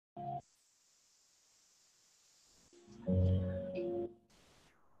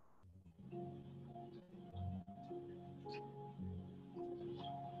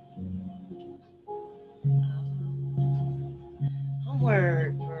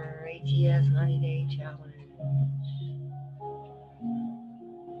ATS 90-day challenge.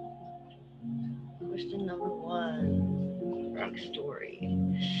 Question number 1. Backstory.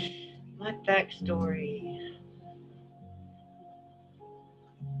 My backstory.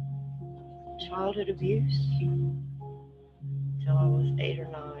 Childhood abuse until I was 8 or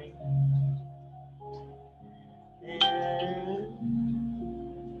 9. Then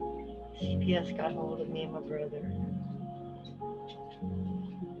CPS got hold of me and my brother.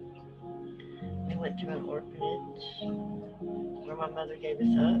 We went to an orphanage where my mother gave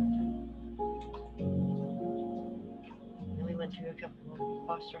us up. Then we went to a couple of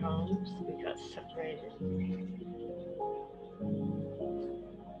foster homes. We got separated.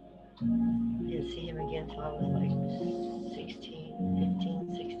 Didn't see him again until I was like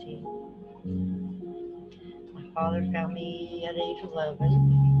 15, 16. My father found me at age 11.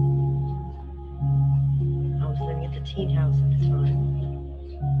 I was living at the teen house at the time.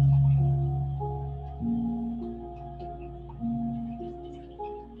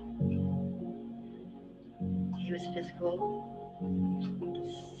 He was physical,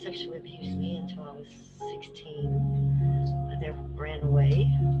 sexually abused me until I was 16. I then ran away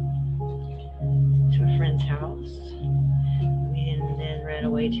to a friend's house. We then ran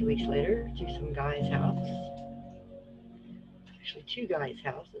away 2 weeks later to some guy's house. Actually, 2 guys'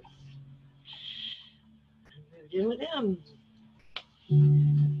 houses. I moved in with them. I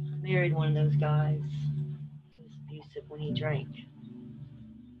married one of those guys. He was abusive when he drank.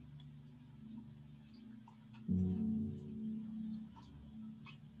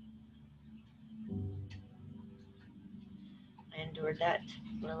 I endured that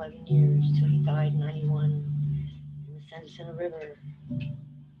for 11 years till he died in 91 in the San Jacinto River.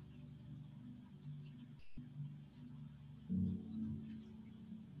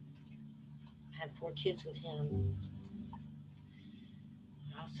 I had 4 kids with him.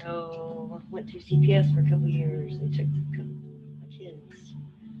 I also went to CPS for a couple years. They took my kids.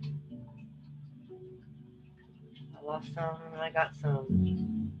 I lost some and I got some.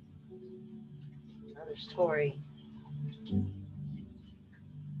 Another story.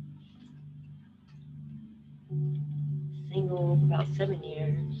 Single for about 7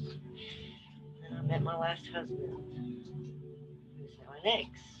 years. And I met my last husband, who's now an ex.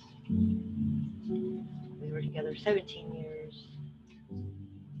 We were together 17 years.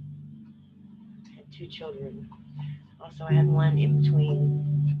 Had 2 children. Also, I had one in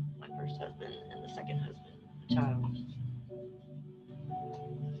between my first husband and the second husband, a child.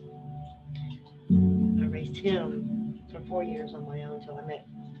 I raised him for 4 years on my own until I met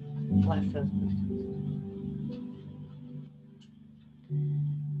my last husband.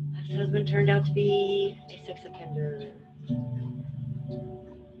 Last husband turned out to be a sex offender.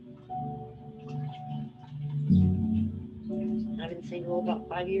 I've been single about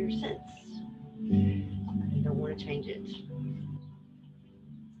 5 years since. I don't want to change it.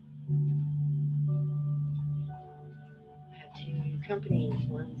 I have 2 companies.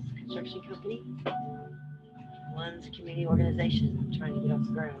 One's a construction company. One's a community organization. I'm trying to get off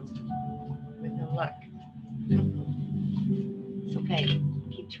the ground with no luck. It's okay.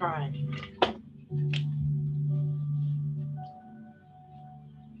 Keep trying.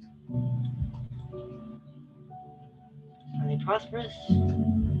 Are they prosperous?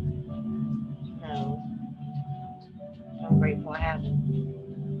 No. I'm grateful I have them.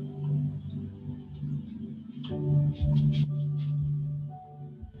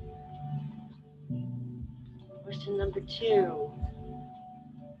 Question number 2.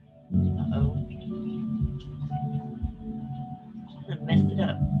 Uh-oh. I messed it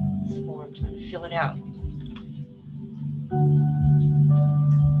up. This form, trying to fill it out.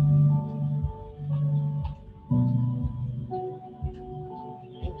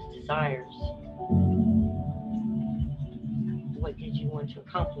 Name's desires. What did you want to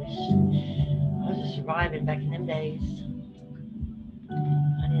accomplish? I was just surviving back in them days.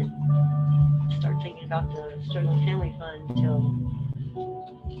 I didn't start thinking about the Struggling Family Fund until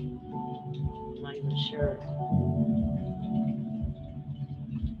I'm not even sure.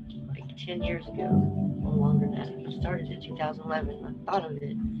 Like 10 years ago, or longer than that. I started in 2011. I thought of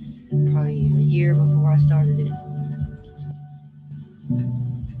it probably a year before I started it.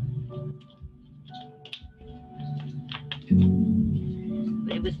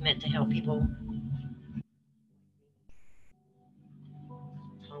 But it was meant to help people.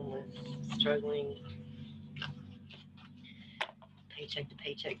 Homeless, struggling, paycheck to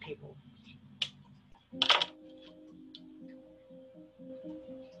paycheck people.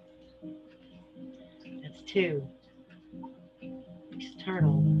 That's 2.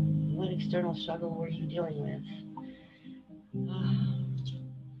 External. What external struggle were you dealing with?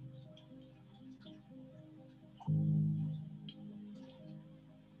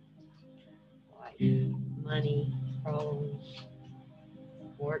 money problems,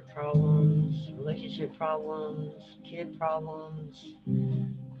 work problems, relationship problems, kid problems,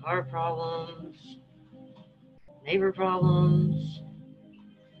 car problems, neighbor problems.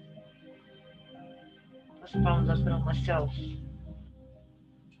 That's the problems I put on myself.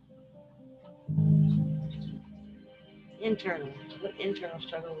 Internal. What internal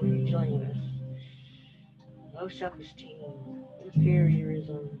struggle were you dealing with? Low self-esteem,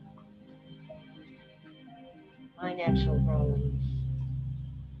 inferiorism, financial problems.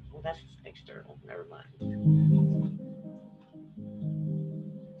 Well, that's external. Never mind.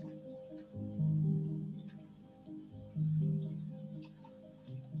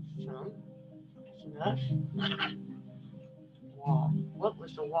 Some. That's enough. Wall. What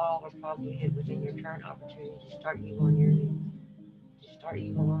was the wall or problem you hit within your current opportunity to start you on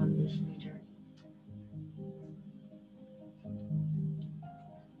this new journey?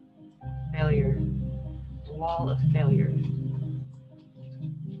 Failure. The wall of failure.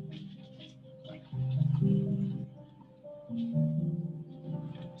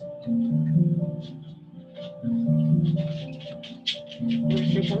 Number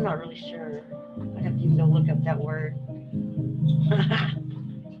 6, I'm not really sure. I have to even go look up that word.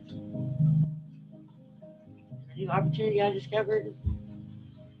 A new opportunity I discovered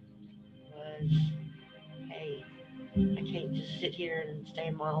was, hey, I can't just sit here and stay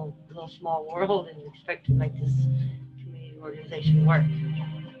in my own little small world and expect to make this community organization work.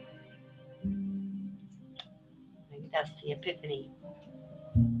 Maybe that's the epiphany.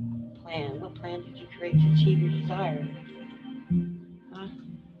 Plan. What plan did you create to achieve your desire? Huh?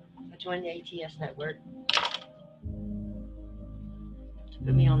 I joined the ATS network to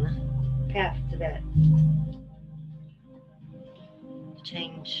put me on the path to that. To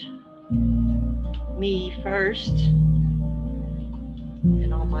change me first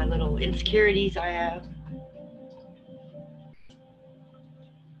and all my little insecurities I have.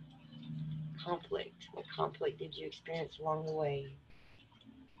 Conflict. What conflict did you experience along the way?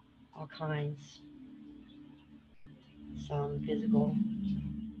 All kinds. Some physical,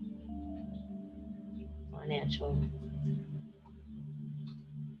 financial,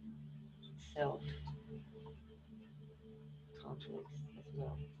 self conflicts as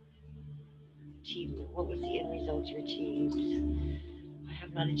well. Achievement. What was the end result you achieved? I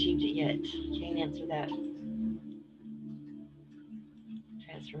have not achieved it yet. Can't answer that.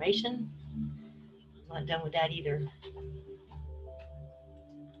 Transformation. I'm not done with that either.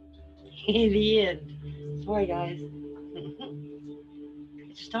 In the end. Sorry, guys.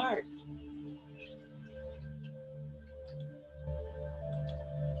 It's a start.